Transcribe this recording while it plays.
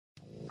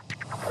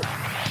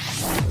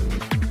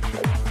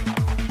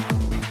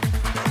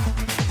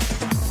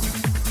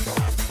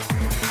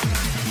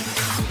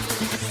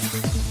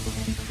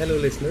Hello,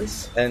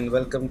 listeners, and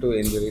welcome to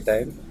Injury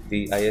Time,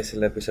 the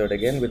ISL episode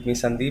again with me,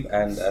 Sandeep,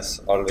 and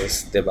as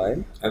always,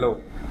 Debayan.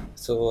 Hello.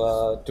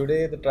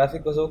 Today the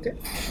traffic was okay.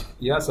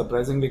 Yeah,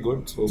 surprisingly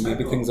good. So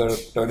maybe things are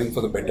turning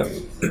for the better.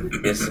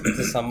 Yes, it's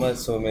the summer,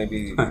 so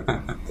maybe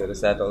there is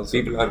that also.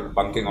 People are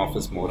bunking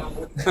office more.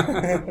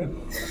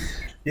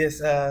 Yes,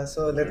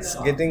 so let's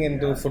getting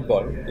into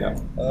football. Yeah.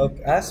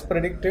 As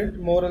predicted,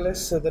 more or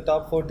less, the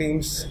top four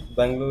teams,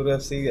 Bangalore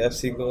FC,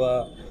 FC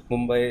Goa,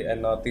 Mumbai,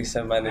 and Northeast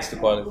have managed to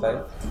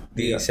qualify.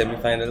 The Yeah.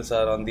 semi-finals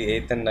are on the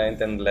 8th and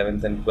 9th and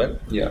 11th and 12th.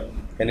 Yeah.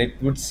 And it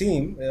would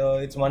seem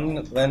it's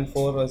 1 and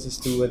 4 versus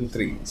 2 and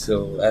 3.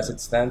 So as it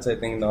stands, I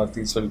think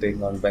Northeast will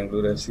take on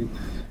Bangalore FC,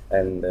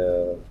 and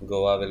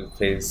Goa will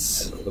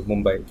face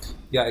Mumbai.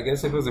 Yeah, I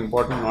guess it was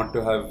important not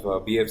to have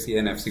BFC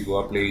and FC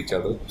Goa play each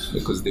other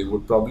because they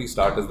would probably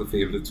start as the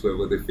favorites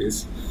whoever they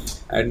face.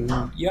 And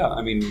yeah,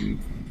 I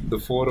mean, the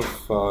four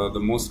of the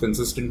most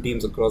consistent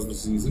teams across the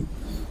season.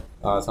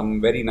 Some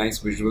very nice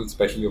visuals,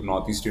 especially of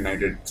Northeast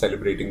United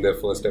celebrating their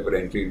first ever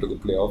entry into the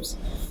playoffs.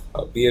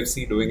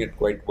 BFC doing it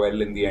quite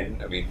well in the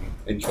end. I mean,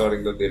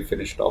 ensuring that they'll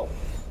finish top.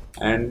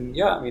 And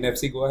yeah, I mean,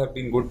 FC Goa have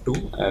been good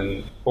too,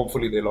 and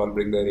hopefully they'll all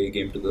bring their A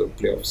game to the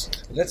playoffs.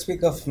 Let's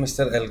speak of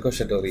Mr. Elko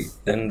Shatori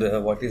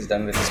and what he's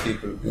done with his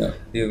people. Yeah.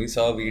 We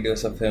saw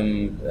videos of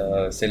him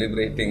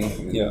celebrating.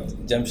 Yeah.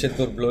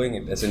 Jamshedpur blowing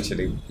it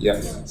essentially. Yeah.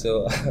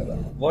 So,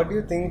 what do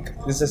you think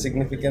is the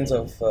significance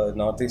of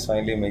Northeast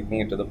finally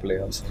making it to the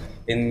playoffs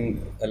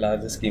in a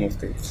larger scheme of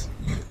things?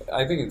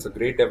 I think it's a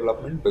great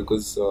development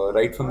because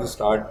right from the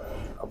start,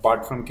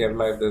 apart from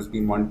Kerala, if there's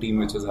been one team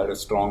which has had a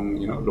strong,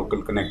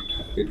 local connect,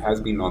 it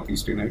has been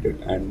Northeast United.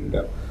 And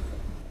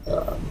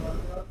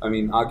I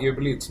mean,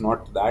 arguably, it's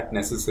not that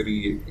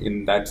necessary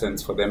in that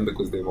sense for them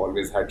because they've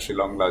always had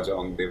Shillong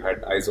Lajong, they've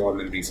had Aizawl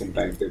in recent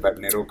times, they've had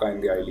Neroka in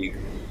the I-League.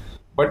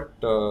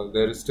 But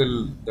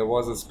there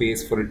was a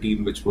space for a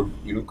team which would,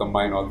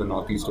 combine all the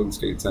northeastern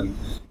states, and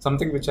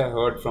something which I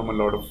heard from a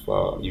lot of,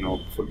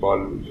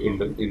 football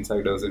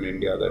insiders in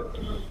India that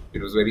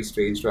it was very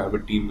strange to have a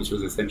team which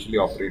was essentially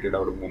operated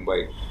out of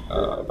Mumbai.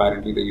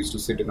 Apparently, they used to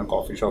sit in a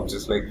coffee shop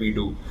just like we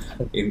do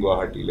in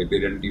Guwahati. Like they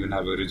didn't even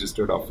have a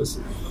registered office.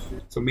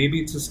 So maybe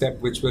it's a step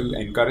which will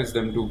encourage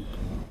them to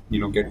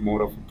get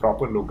more of a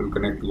proper local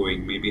connect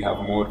going, maybe have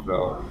more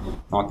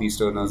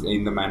Northeasterners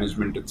in the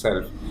management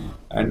itself.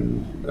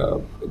 And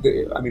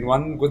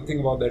one good thing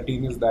about that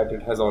team is that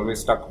it has always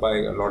stuck by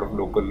a lot of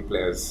local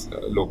players,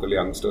 local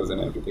youngsters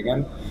and everything.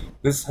 And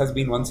this has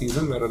been one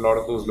season where a lot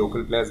of those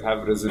local players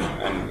have risen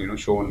and,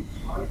 shown.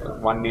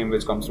 One name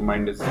which comes to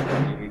mind is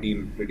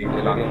Redeem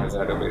Elang has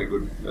had a very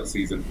good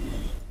season.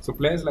 So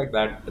players like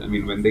that, I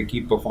mean, when they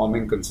keep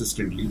performing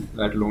consistently,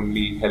 that will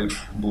only help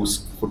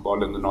boost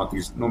football in the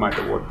Northeast, no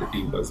matter what the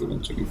team does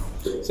eventually.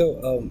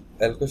 So,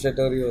 Elko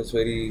Shatori was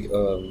very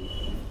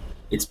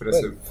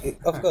expressive. Well,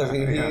 of course, he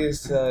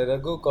is.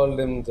 Raghu called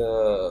him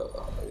the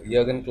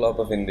Jurgen Klopp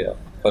of India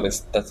for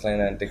his touchline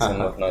antics and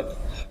whatnot.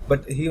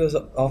 But he was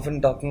often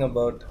talking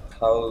about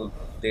how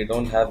they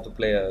don't have the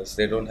players,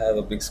 they don't have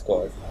a big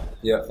squad.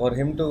 Yeah. For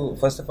him to,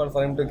 first of all,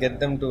 for him to get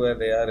them to where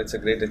they are, it's a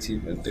great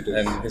achievement,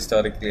 and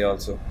historically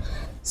also.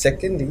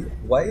 Secondly,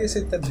 why is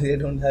it that they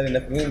don't have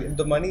enough? I mean,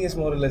 the money is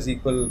more or less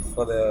equal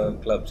for the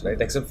clubs, right?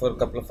 Except for a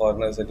couple of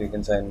foreigners that you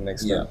can sign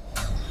next time.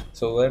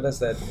 So where does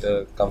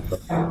that come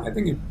from? I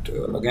think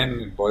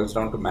it boils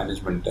down to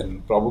management,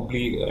 and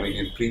probably, I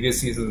mean, in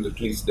previous seasons at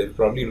least, they've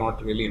probably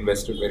not really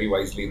invested very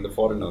wisely in the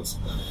foreigners.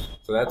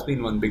 So that's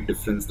been one big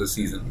difference this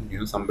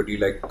season. Somebody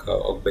like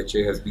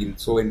Ogbeche has been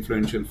so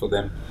influential for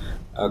them.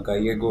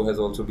 Gallego has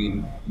also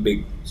been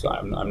big. So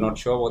I'm not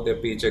sure what their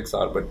paychecks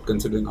are, but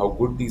considering how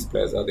good these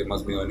players are, they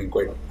must be earning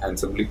quite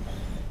handsomely.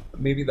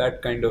 Maybe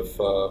that kind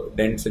of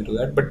dents into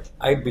that. But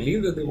I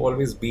believe that they've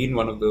always been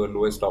one of the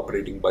lowest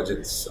operating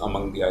budgets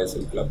among the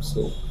ISL clubs.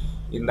 So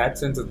in that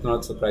sense, it's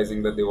not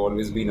surprising that they've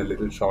always been a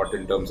little short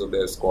in terms of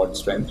their squad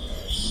strength.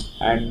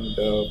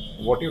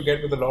 And what you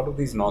get with a lot of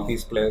these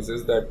Northeast players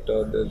is that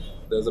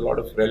there's a lot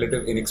of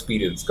relative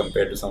inexperience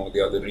compared to some of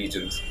the other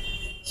regions.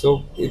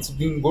 So it's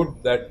been good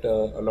that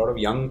a lot of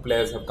young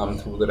players have come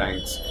through the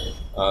ranks.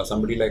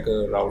 Somebody like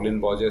Raulin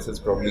Borges has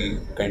probably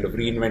kind of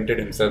reinvented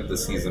himself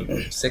this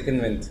season.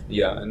 Second win.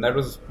 Yeah, and that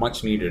was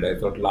much needed. I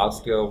thought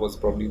last year was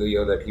probably the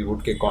year that he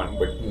would kick on,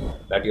 but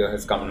that year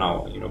has come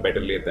now.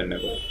 Better late than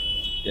never.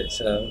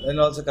 Yes, and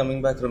also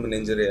coming back from an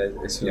injury,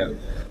 I assume.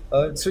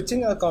 Yeah.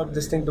 Switching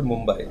this thing to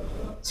Mumbai.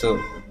 So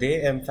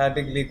they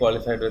emphatically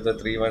qualified with a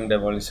 3-1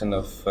 demolition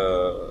of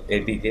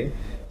ATK.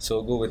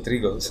 Sogu with 3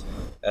 goals.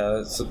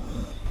 So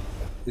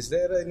is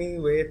there any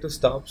way to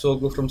stop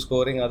Sogu from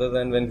scoring other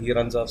than when he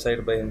runs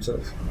offside by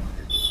himself?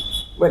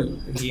 Well,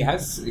 he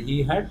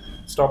had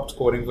stopped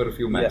scoring for a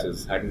few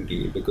matches, hadn't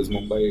he? Because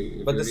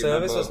Mumbai. But the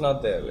service was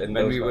not there.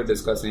 When we were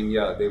discussing,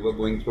 they were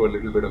going through a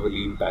little bit of a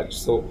lean patch.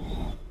 So,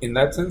 in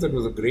that sense, it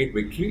was a great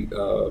victory.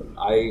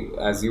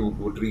 As you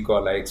would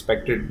recall, I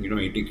expected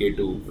ATK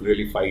to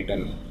really fight,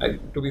 and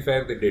to be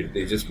fair, they did.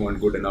 They just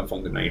weren't good enough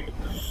on the night.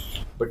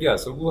 But yeah,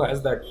 Sogu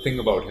has that thing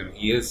about him.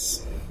 He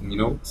is,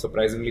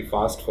 surprisingly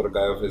fast for a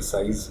guy of his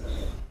size.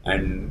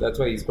 and that's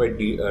why he's quite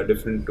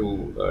different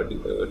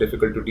to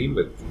difficult to deal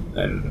with,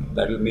 and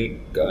that will make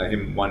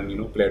him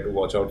one player to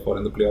watch out for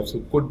in the playoffs,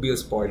 who could be a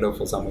spoiler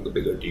for some of the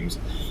bigger teams,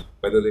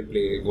 whether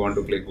they go on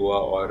to play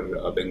Goa or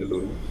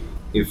Bengaluru.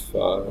 If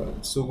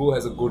Sugu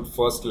has a good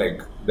first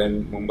leg,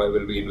 then Mumbai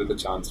will be in with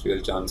a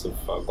real chance of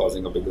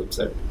causing a big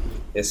upset.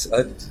 Yes,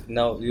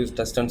 now you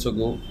touched on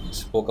Sugu,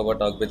 spoke about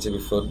Agbeche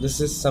before.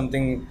 This is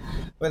something,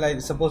 well, I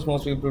suppose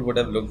most people would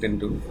have looked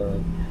into.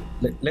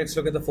 Let's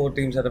look at the 4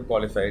 teams that have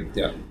qualified.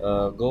 Yeah.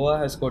 Goa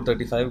has scored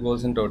 35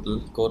 goals in total.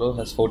 Koro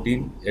has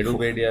 14. Edu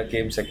Bedia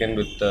came second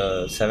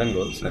with 7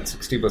 goals. That's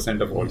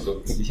 60% of all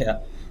goals. Yeah.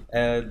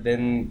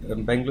 Then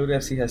Bengaluru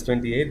FC has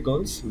 28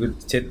 goals,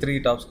 with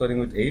Chetri top scoring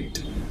with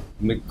 8,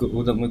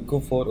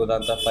 Mikku 4,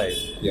 Udanta 5.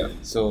 Yeah.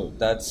 So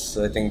that's,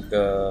 I think,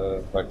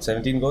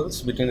 17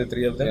 goals between the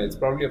 3 of them? Yeah, it's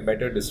probably a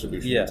better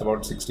distribution. Yeah. It's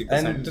about 60%.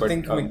 And to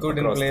think Mikku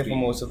didn't play for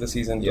most of the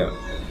season too. Yeah.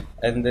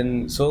 And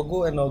then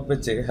Sogu and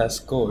Ogbeche has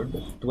scored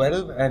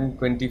 12 and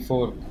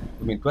 24,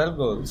 12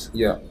 goals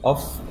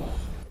of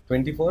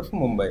 24 for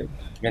Mumbai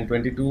and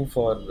 22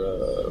 for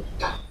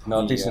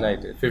Northeast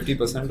United.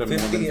 50% or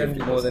 50 and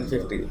more than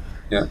 50.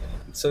 Yeah.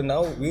 So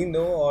now we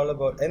know all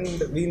about,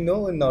 and we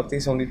know in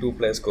Northeast only 2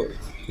 players score.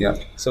 Yeah.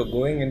 So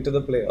going into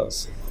the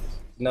playoffs,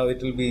 now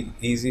it will be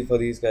easy for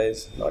these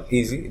guys. Not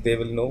easy, they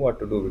will know what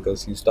to do,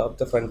 because you stop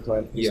the front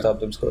man, you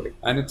stop them scoring.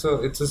 And it's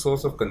a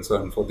source of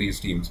concern for these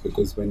teams,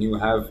 because when you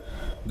have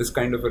this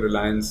kind of a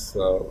reliance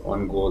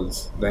on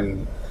goals,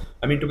 then,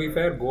 I mean, to be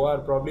fair, Goa are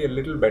probably a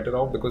little better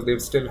off because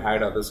they've still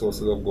had other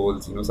sources of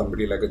goals.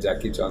 Somebody like a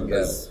Jackie Chand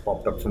has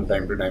popped up from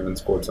time to time and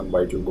scored some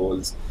vital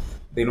goals.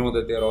 They know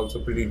that they're also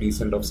pretty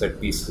decent of set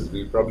pieces.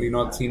 We've probably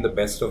not seen the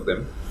best of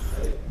them,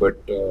 but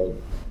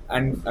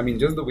and I mean,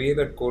 just the way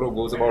that Koro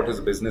goes about his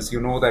business,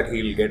 that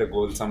he'll get a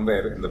goal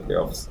somewhere in the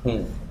playoffs.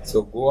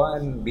 So Goa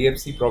and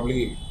BFC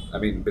probably, I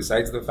mean,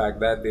 besides the fact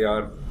that they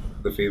are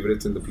the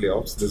favourites in the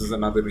playoffs, this is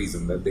another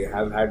reason that they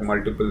have had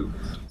multiple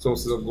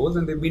sources of goals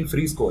and they've been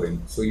free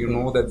scoring. So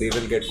that they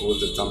will get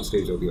goals at some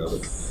stage or the other.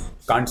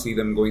 Can't see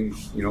them going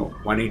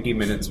 180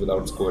 minutes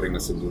without scoring a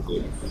single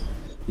goal.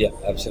 Yeah,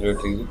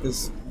 absolutely,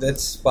 because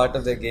that's part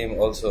of their game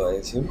also, I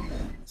assume.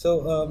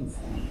 So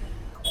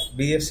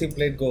BFC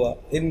played Goa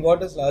in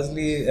what is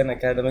largely an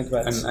academic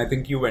match. And I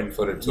think you went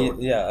for it, so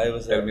yeah, I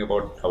was. Tell me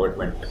about how it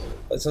went.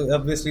 So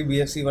obviously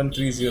BFC won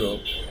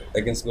 3-0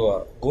 against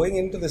Goa. Going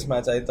into this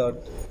match, I thought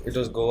it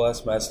was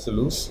Goa's match to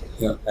lose.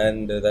 Yeah.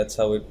 And that's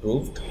how it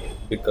proved,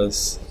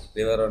 because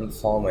they were on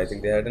form. I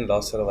think they hadn't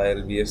lost for a while.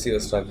 BFC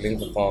was struggling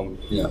for form.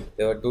 Yeah.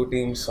 There were 2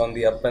 teams on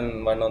the up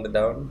and one on the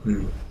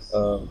down.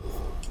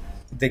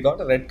 They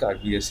got a red card,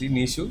 BFC,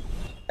 Nishu.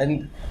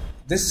 And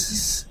this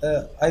is,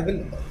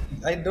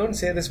 I don't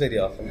say this very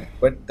often,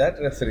 but that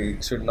referee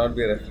should not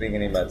be refereeing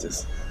any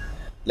matches.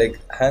 Like,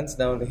 hands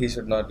down, he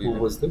should not be. Who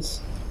was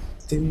this?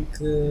 I think,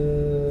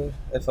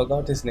 I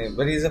forgot his name,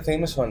 but he's a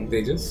famous one.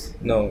 Tejas?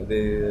 No,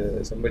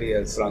 somebody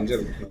else.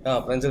 Pranjal.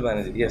 Pranjal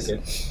Banerjee, yes.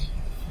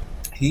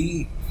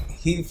 Okay.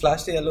 He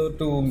flashed a yellow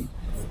to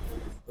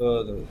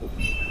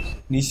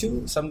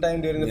Nishu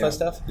sometime during the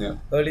first half. Yeah.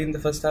 Early in the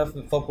first half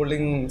for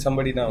pulling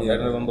somebody down. I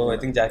don't remember. I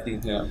think Jackie.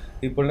 Yeah.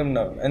 He pulled him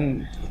down,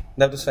 and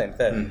that was fine,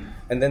 fair.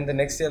 And then the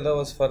next yellow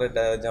was for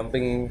a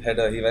jumping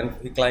header.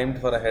 He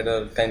climbed for a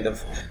header, kind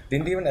of.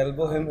 Didn't even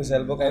elbow him. His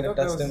elbow kind of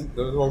touched him.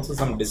 There was also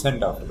some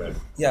dissent after that.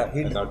 Yeah,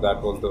 I thought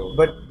that was the.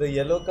 But the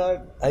yellow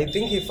card, I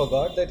think he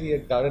forgot that he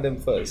had carded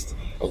him first.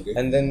 Okay.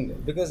 And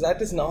then, because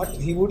that is not,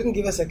 he wouldn't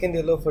give a second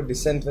yellow for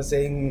dissent, for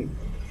saying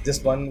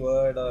just one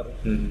word or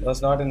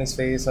was not in his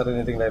face or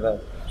anything like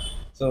that.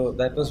 So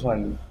that was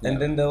one.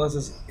 And then there was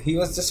this, he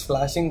was just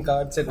flashing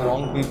cards at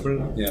wrong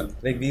people. Yeah.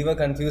 Like, we were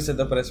confused at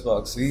the press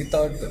box. We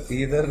thought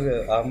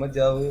either Ahmad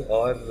Jawu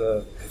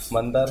or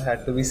Mandar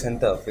had to be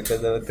sent off,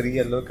 because there were 3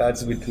 yellow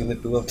cards between the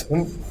 2 of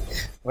them.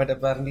 But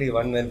apparently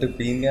one went to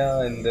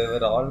Pina, and they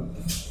were all,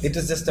 it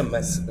was just a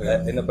mess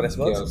in the press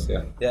box.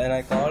 Yes, And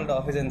I called the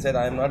office and said,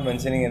 I am not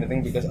mentioning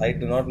anything because I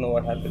do not know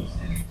what happened.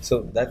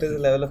 So that is the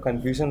level of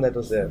confusion that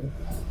was there.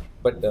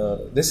 But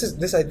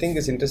this I think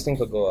is interesting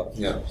for Goa.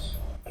 Yeah.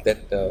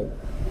 That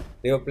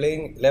they were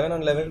playing 11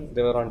 on 11,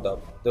 they were on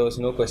top. There was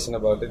no question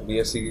about it.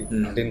 BFC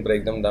didn't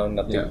break them down,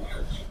 nothing. Yeah.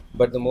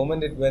 But the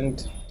moment it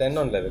went 10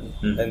 on 11,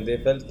 and they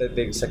felt that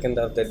the second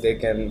half that they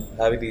can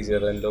have it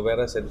easier, and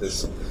Lovera said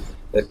this,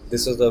 that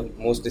this was the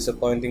most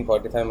disappointing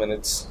 45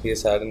 minutes he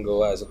has had in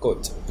Goa as a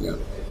coach. Yeah.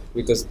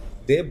 Because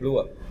they blew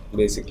up,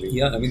 basically.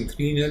 Yeah, I mean,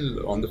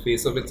 3-0 on the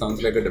face of it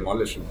sounds like a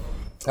demolition.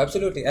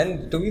 Absolutely,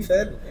 and to be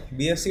fair,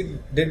 BFC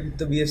did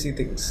the BFC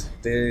things.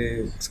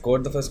 They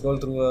scored the first goal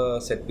through a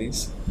set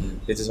piece,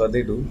 which is what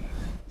they do.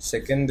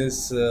 Second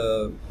is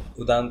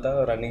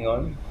Udanta running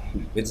on,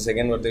 which is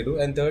again what they do.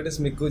 And third is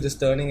Mikku just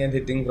turning and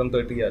hitting from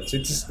 30 yards,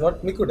 which is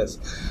what Mikku does.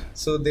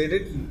 So they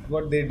did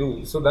what they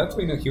do. So that's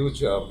been a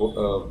huge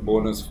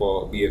bonus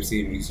for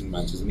BFC in recent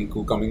matches.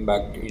 Mikku coming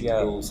back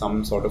into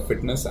some sort of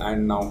fitness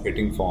and now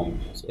hitting form.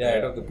 So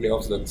ahead of the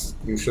playoffs, that's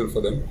crucial for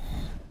them.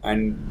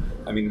 And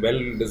I mean,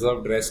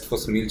 well-deserved rest for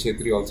Sunil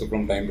Chhetri also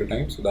from time to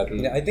time. So that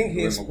will. Yeah, I think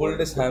he has pulled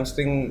his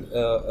hamstring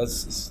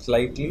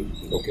slightly.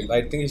 Okay.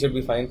 I think he should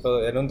be fine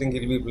for. I don't think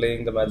he'll be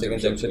playing the match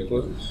against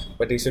Jamshedpur,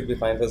 but he should be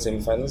fine for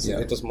semi-finals. Yeah.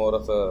 It was more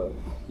of a.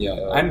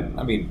 And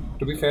I mean,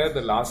 to be fair,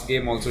 the last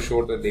game also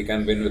showed that they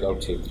can win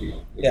without Chhetri.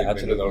 They can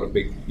absolutely. win without a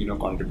big,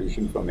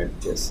 contribution from him.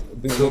 Yes.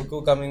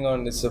 Binku coming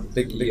on is a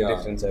big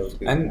difference, I would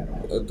say. And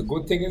the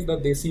good thing is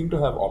that they seem to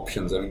have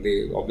options. I mean,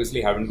 they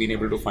obviously haven't been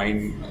able to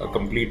find a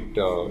complete,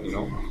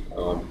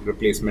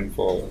 replacement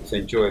for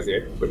Sencho as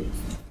yet. But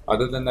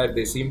other than that,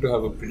 they seem to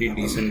have a pretty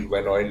decent,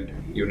 well-oiled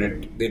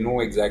unit. They know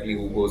exactly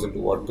who goes into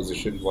what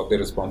position, what their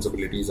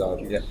responsibilities are.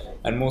 Yeah.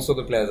 And most of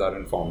the players are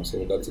in form,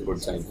 so that's a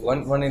good sign.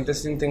 One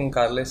interesting thing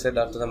Carles said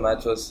after the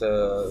match was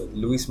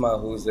Luis Ma,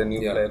 who's the new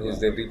player, who's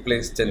they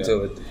replaced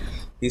Sencho with.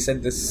 He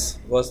said this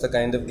was the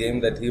kind of game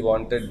that he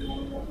wanted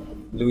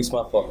Luis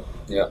Ma for.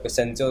 Yeah. Because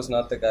Sencho is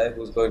not the guy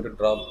who's going to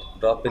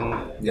drop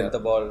in, get the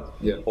ball,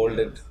 hold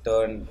it,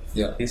 turn.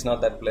 Yeah. He's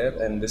not that player,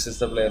 and this is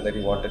the player that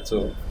he wanted.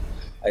 So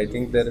I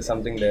think there is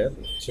something there.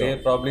 Sure.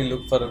 They probably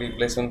look for a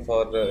replacement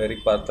for Eric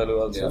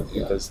Parthalu also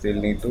because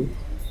they'll need to.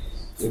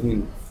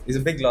 It's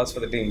a big loss for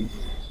the team,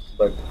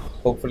 but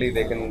hopefully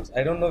they can.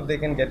 I don't know if they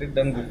can get it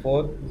done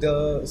before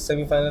the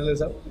semi-final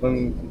is up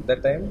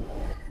that time.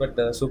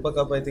 But Super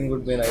Cup, I think,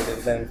 would be an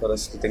ideal time for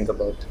us to think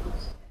about,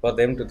 for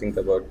them to think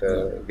about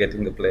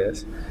getting the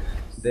players.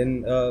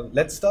 Then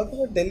let's talk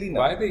about Delhi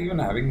now. Why are they even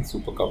having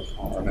Super Cup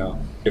on a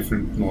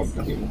different note?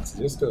 It's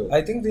just a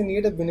I think they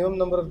need a minimum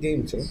number of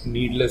games.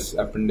 needless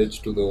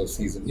appendage to the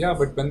season. Yeah,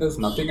 but when there's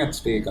nothing at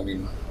stake, I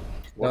mean,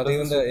 what Not does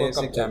even the the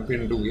Super AFC Cup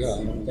champion do?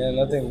 Yeah,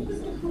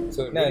 nothing.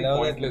 So Yeah, really now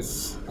that-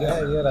 pointless. Yeah,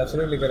 you're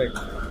absolutely correct.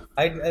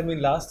 I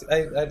mean, I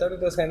thought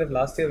it was kind of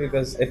last year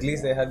because at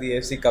least they had the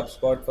AFC Cup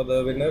spot for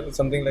the winner,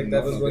 something like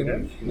that was going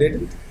on. They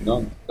didn't.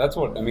 No, that's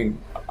what I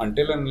mean.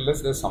 Until and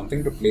unless there's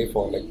something to play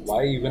for, like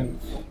why even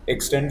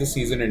extend the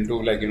season into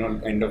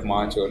end of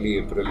March, early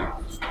April,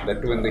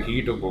 that too in the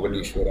heat of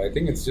Bhubaneswar? I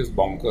think it's just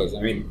bonkers.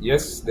 I mean,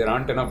 yes, there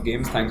aren't enough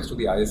games thanks to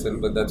the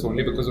ISL, but that's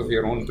only because of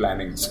your own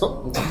planning.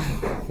 So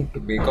to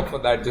make up for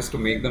that, just to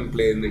make them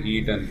play in the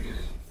heat and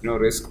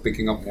risk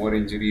picking up more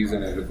injuries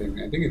and everything,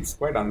 I think it's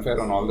quite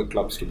unfair on all the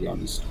clubs, to be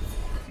honest.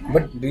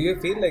 But do you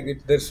feel like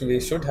we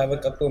should have a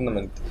cup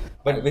tournament,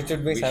 but which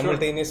should be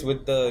simultaneous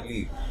with the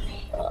league?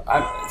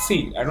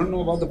 I don't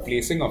know about the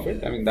placing of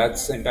it. I mean,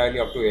 that's entirely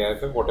up to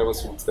AIFF, whatever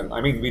suits them. I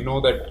mean, we know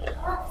that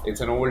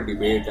it's an old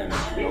debate, and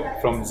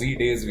from Z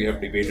days we have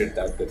debated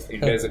that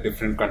India is a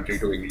different country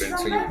to England,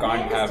 so you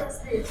can't have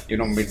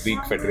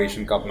midweek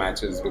Federation Cup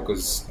matches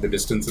because the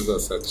distances are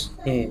such.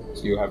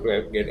 So you have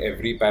to get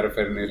every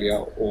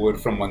paraphernalia over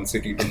from one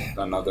city to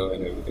another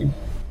and everything.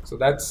 So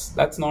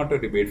that's not a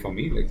debate for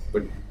me.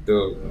 But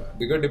the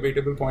bigger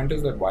debatable point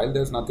is that while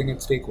there's nothing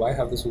at stake, why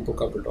have the Super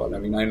Cup at all? I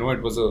mean, I know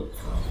it was a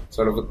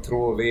sort of a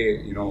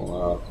throwaway,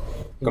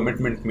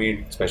 commitment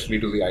made, especially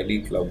to the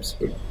I-League clubs.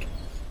 But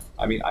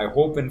I mean, I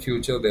hope in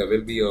future there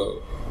will be a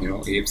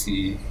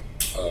AFC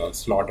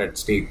slot at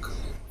stake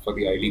for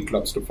the I-League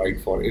clubs to fight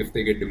for if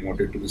they get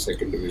demoted to the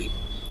second division.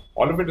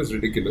 All of it is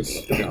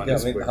ridiculous, to be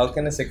honest. Yeah, I mean, how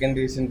can a second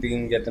division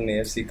team get an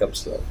AFC Cup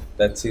slot?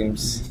 That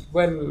seems.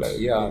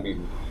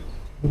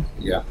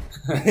 Yeah.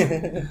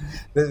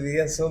 Because we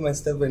are so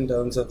messed up in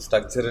terms of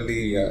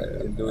structurally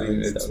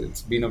doing stuff.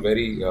 It's been a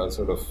very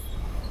sort of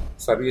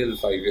surreal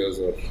 5 years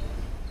or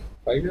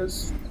 5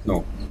 years?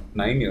 No,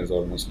 9 years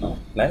almost now.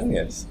 9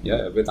 years?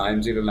 Yeah, with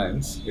IMG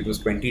Reliance. It was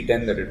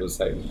 2010 that it was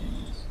signed.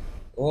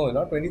 Oh,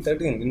 not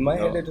 2013. In my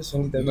head, it was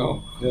 2013.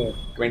 No,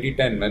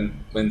 2010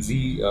 when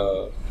Z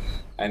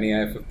and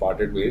AIFF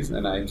parted ways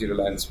and IMG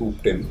Reliance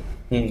swooped in.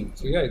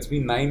 So yeah, it's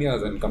been 9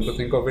 years, and come to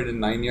think of it, in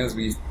 9 years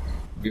we've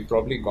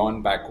probably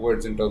gone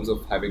backwards in terms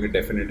of having a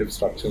definitive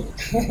structure.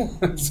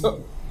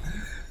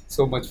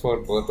 so much for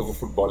birth of a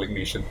footballing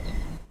nation.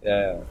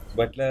 Yeah.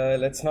 But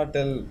let's not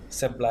tell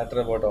Sepp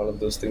Blatter about all of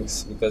those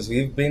things, because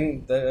we've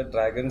been the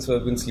Dragons who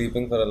have been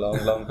sleeping for a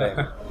long, long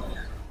time.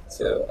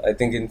 So I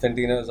think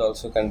Infantino is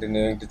also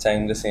continuing to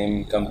chime the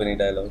same company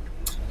dialogue.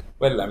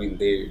 Well, I mean,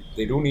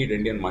 they do need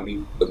Indian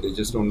money, but they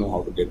just don't know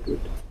how to get to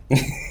it.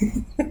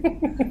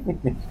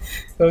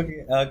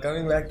 Okay,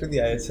 coming back to the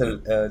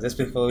ISL, just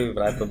before we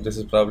wrap up, this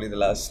is probably the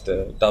last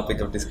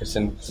topic of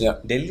discussion. Yeah.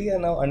 Delhi are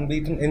now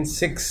unbeaten in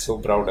 6. So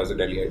proud as a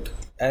Delhiite.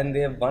 And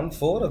they have won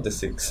 4 of the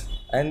 6.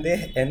 And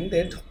they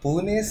ended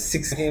Pune's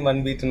 6-game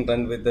unbeaten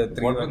run with the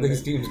 3-1. What were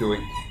these teams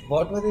doing?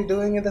 What were they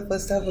doing in the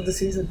first half of the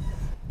season?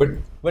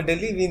 But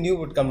Delhi, we knew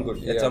would come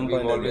good at some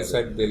point. We always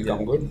said they'll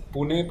come good.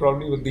 Pune,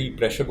 probably with the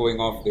pressure going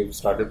off, they've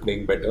started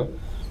playing better.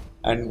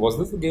 And was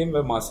this the game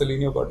where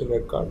Marcelinho got a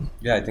red card?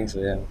 Yeah, I think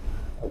so, yeah.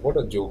 What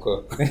a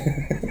joker.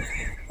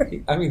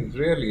 I mean,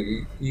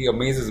 really, he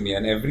amazes me.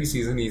 And every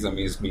season he's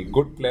amazed me.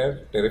 Good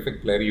player,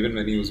 terrific player, even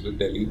when he was with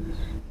Delhi.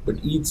 But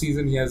each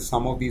season he has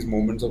some of these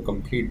moments of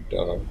complete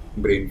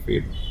brain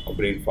fade, or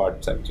brain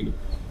farts actually.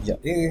 Yeah,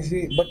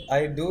 but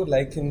I do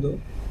like him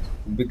though,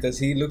 because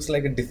he looks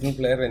like a different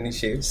player when he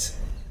shaves.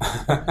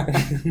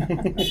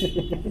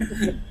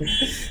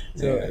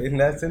 So in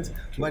that sense,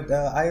 but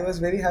I was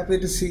very happy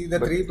to see the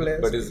three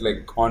players. But his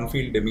like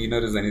on-field demeanor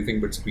is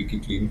anything but squeaky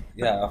clean.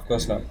 Yeah, of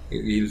course not.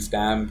 He'll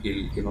stamp,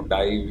 he'll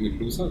dive, he'll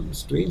do some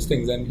strange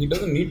things, and he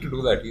doesn't need to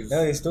do that.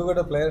 He's still got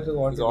a player who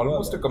wants He's to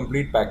almost a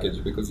complete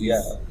package because he's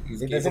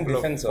he doesn't capable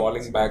defend of so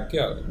falling much. back.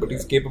 Yeah, but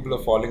he's capable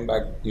of falling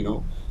back.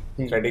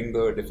 Threading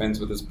the defense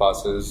with his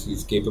passes.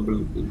 He's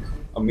capable,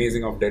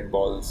 amazing of dead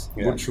balls.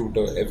 Good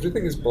shooter.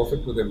 Everything is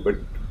perfect with him. But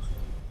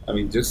I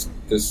mean, just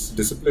this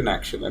discipline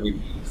action. I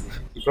mean,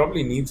 he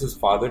probably needs his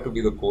father to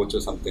be the coach or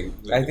something.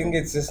 I think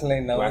it's just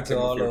like now whack it's him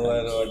a all few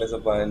over. times. What is the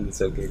point?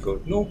 It's okay,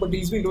 good. No, but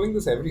he's been doing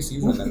this every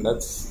season, and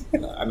that's.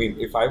 I mean,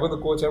 if I were the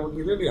coach, I would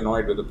be really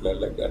annoyed with a player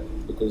like that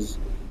because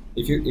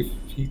if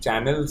he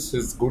channels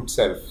his good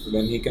self,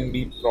 then he can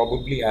be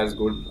probably as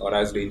good or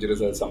as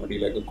dangerous as somebody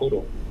like a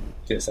Koro.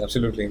 Yes,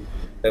 absolutely.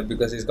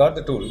 Because he's got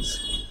the tools.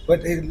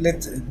 But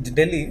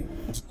Delhi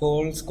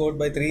scored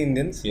by 3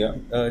 Indians. Yeah.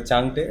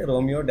 Changte,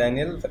 Romeo,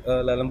 Daniel,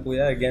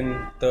 Lalampuya.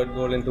 Again, third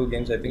goal in 2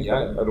 games, I think.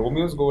 Yeah,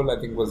 Romeo's goal I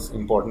think was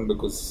important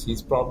because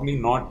he's probably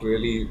not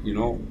really,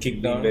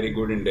 Kicked been on. very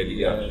good in Delhi.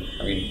 Yeah.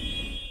 I mean,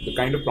 the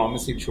kind of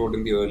promise he showed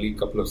in the early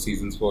couple of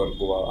seasons for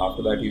Goa,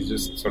 after that he's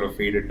just sort of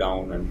faded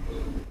down and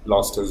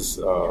lost his,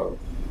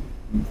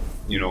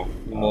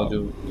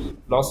 Mojo.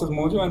 lost his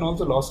mojo and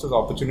also lost his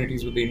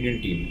opportunities with the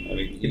Indian team. I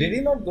mean, Did he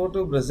not go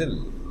to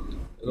Brazil?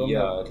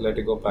 yeah,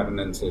 Atletico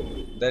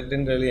Paranense. That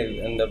didn't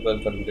really end up well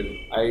for him, did it?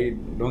 I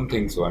don't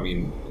think so. I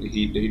mean,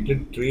 he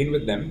did train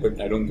with them, but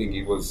I don't think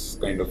he was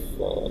kind of.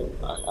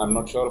 I'm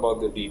not sure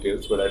about the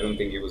details, but I don't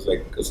think he was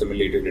like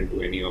assimilated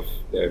into any of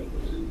their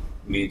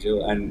major.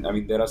 And I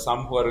mean, there are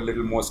some who are a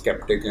little more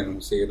skeptic and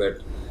who say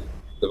that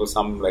there was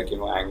some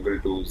angle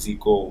to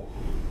Zico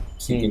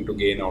seeking to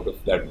gain out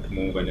of that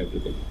move and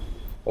everything.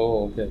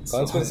 Oh, okay.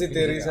 Conspiracy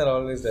theories are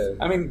always there.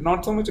 I mean,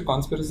 not so much a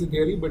conspiracy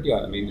theory, but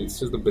yeah, I mean, it's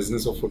just the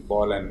business of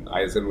football, and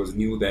ISL was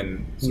new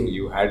then, so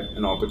you had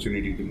an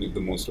opportunity to make the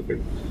most of it.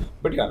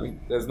 But yeah, I mean,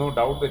 there's no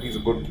doubt that he's a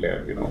good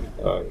player.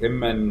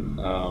 Him and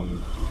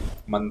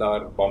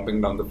Mandar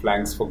bombing down the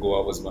flanks for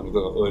Goa was one of the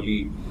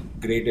early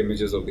great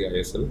images of the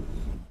ISL.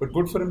 But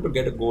good for him to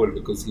get a goal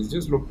because he's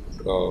just looked,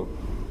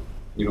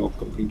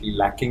 completely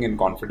lacking in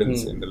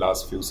confidence in the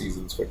last few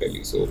seasons for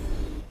Delhi. So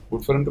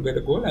good for him to get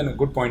a goal, and a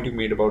good point you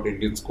made about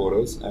Indian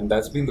scorers, and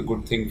that's been the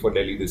good thing for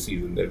Delhi this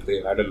season, that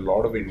they had a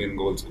lot of Indian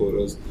goal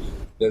scorers.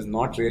 There's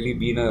not really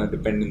been a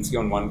dependency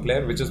on one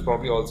player, which is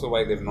probably also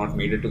why they've not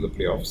made it to the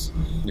playoffs.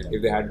 Yeah.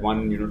 If they had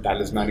one,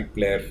 talismanic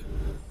player,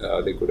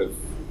 they could have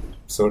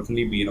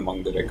certainly been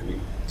among the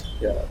reckoning.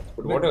 Yeah.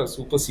 But what a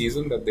super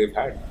season that they've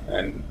had,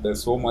 and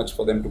there's so much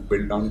for them to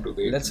build on to.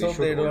 Let's hope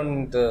they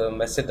don't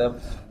mess it up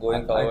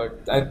going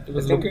forward. I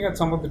was looking at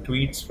some of the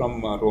tweets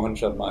from Rohan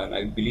Sharma, and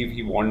I believe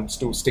he wants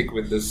to stick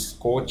with this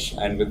coach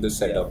and with this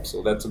setup,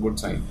 so that's a good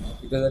sign.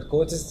 Because that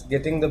coach is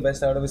getting the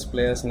best out of his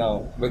players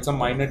now. With some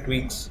minor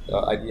tweaks,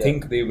 I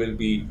think they will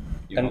be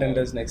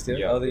contenders next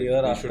year or the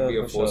year after. They should be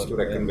a force to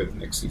reckon with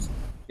next season.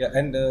 Yeah,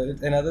 and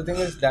another thing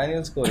is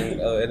Daniel scoring.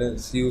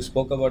 You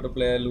spoke about a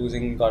player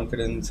losing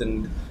confidence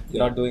and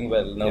not doing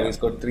well. Now he's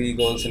got 3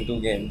 goals in 2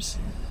 games.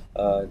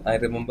 I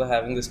remember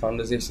having this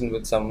conversation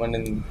with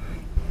someone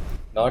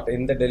not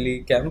in the Delhi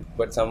camp,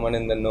 but someone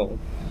in the know.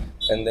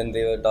 And then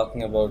they were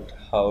talking about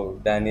how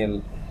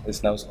Daniel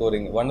is now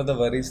scoring. One of the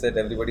worries that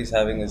everybody's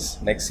having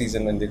is next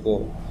season when they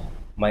go,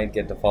 might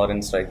get a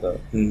foreign striker.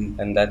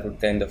 And that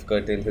would kind of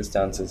curtail his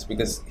chances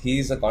because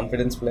he's a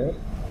confidence player.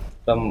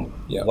 From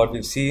what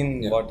we've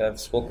seen, what I've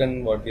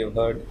spoken, what we've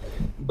heard,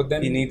 but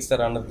then he needs the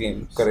run of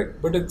games.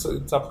 Correct, but it's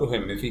up to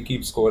him. If he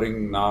keeps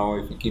scoring now,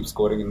 if he keeps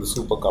scoring in the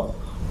Super Cup,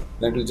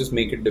 then it will just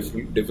make it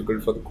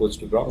difficult for the coach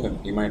to drop him.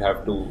 He might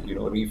have to,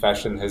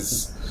 refashion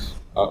his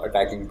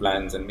attacking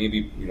plans and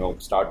maybe,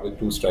 start with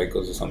 2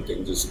 strikers or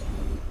something. Just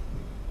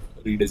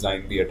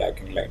redesign the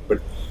attacking line.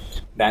 But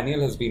Daniel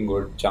has been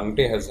good.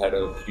 Changte has had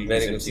a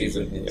very good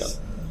season. Yes.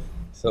 Yeah.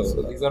 So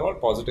these are all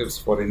positives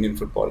for Indian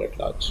football at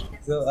large.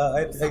 So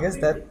I guess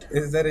that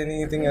is there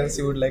anything else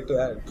you would like to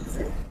add?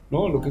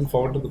 No, looking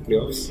forward to the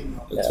playoffs.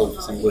 Let's hope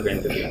for some good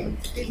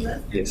entertainment.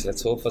 Yes,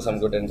 let's hope for some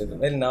good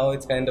entertainment. Well, now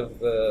it's kind of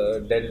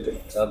dead.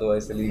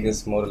 Otherwise, the league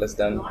is more or less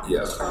done.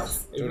 Yeah,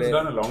 it was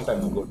done a long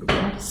time ago, to be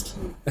honest.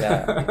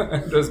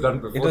 Yeah, it was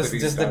done before. It was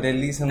just the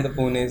Delhis and the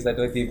Punes that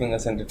were keeping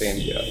us entertained.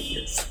 Yeah,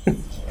 yes.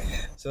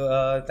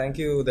 So thank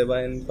you,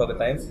 Devayan, for the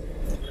time.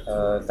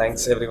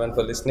 Thanks everyone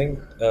for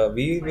listening.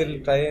 We will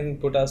try and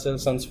put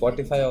ourselves on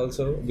Spotify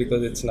also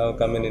because it's now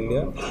come in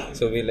India.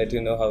 So we'll let you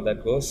know how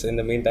that goes. In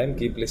the meantime,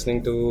 keep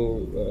listening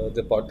to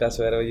the podcast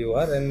wherever you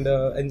are and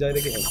enjoy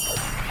the game.